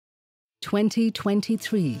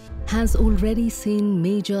2023 has already seen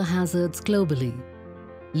major hazards globally,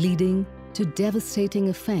 leading to devastating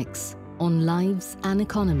effects on lives and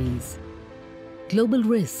economies. Global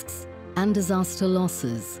risks and disaster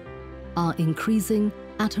losses are increasing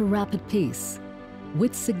at a rapid pace,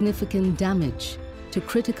 with significant damage to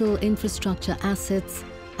critical infrastructure assets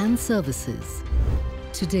and services.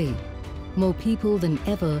 Today, more people than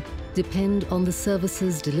ever depend on the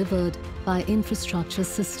services delivered by infrastructure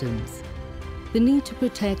systems. The need to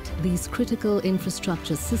protect these critical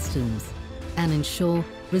infrastructure systems and ensure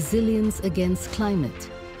resilience against climate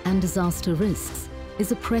and disaster risks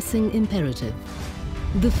is a pressing imperative.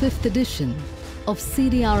 The 5th edition of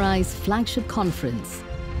ICDRI's flagship conference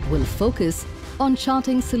will focus on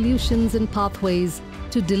charting solutions and pathways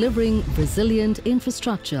to delivering resilient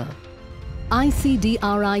infrastructure.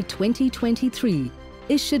 ICDRI 2023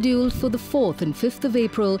 is scheduled for the 4th and 5th of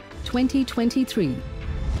April 2023.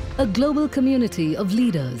 A global community of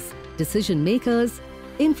leaders, decision makers,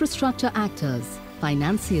 infrastructure actors,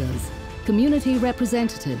 financiers, community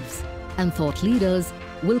representatives, and thought leaders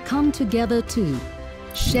will come together to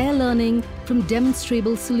share learning from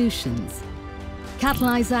demonstrable solutions,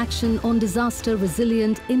 catalyze action on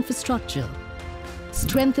disaster-resilient infrastructure,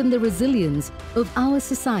 strengthen the resilience of our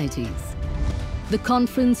societies. The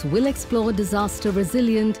conference will explore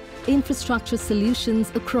disaster-resilient infrastructure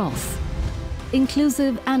solutions across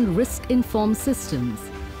inclusive and risk-informed systems,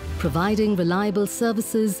 providing reliable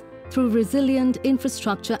services through resilient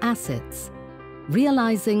infrastructure assets,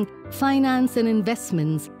 realizing finance and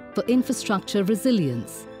investments for infrastructure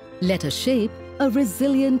resilience. Let us shape a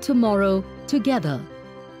resilient tomorrow together.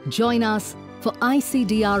 Join us for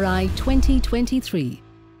ICDRI 2023.